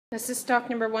This is stock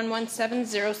number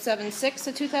 117076,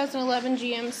 a 2011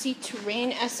 GMC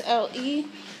Terrain SLE.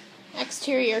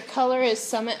 Exterior color is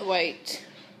Summit White.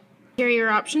 Interior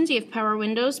options, you have power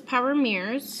windows, power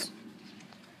mirrors,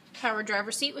 power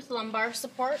driver seat with lumbar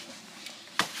support,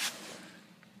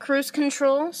 cruise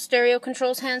control, stereo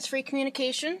controls, hands-free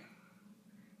communication.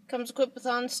 Comes equipped with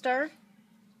OnStar,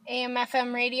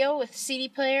 AM/FM radio with CD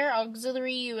player,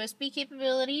 auxiliary USB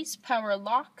capabilities, power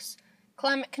locks,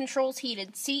 climate controls,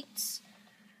 heated seats,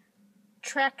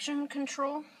 traction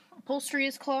control, upholstery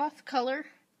is cloth, color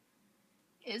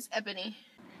is ebony.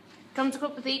 Comes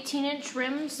equipped with 18-inch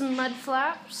rims and mud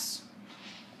flaps,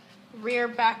 rear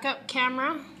backup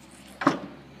camera.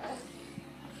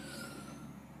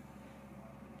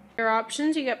 Your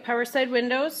options, you got power side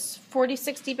windows,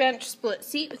 40/60 bench split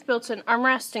seat with built-in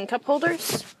armrest and cup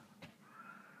holders.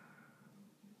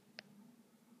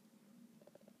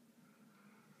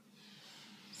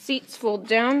 Seats fold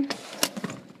down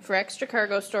for extra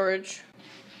cargo storage.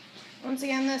 Once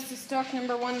again, this is stock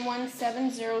number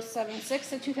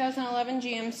 117076, a 2011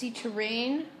 GMC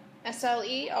Terrain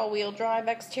SLE, all-wheel drive.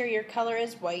 Exterior color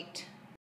is white.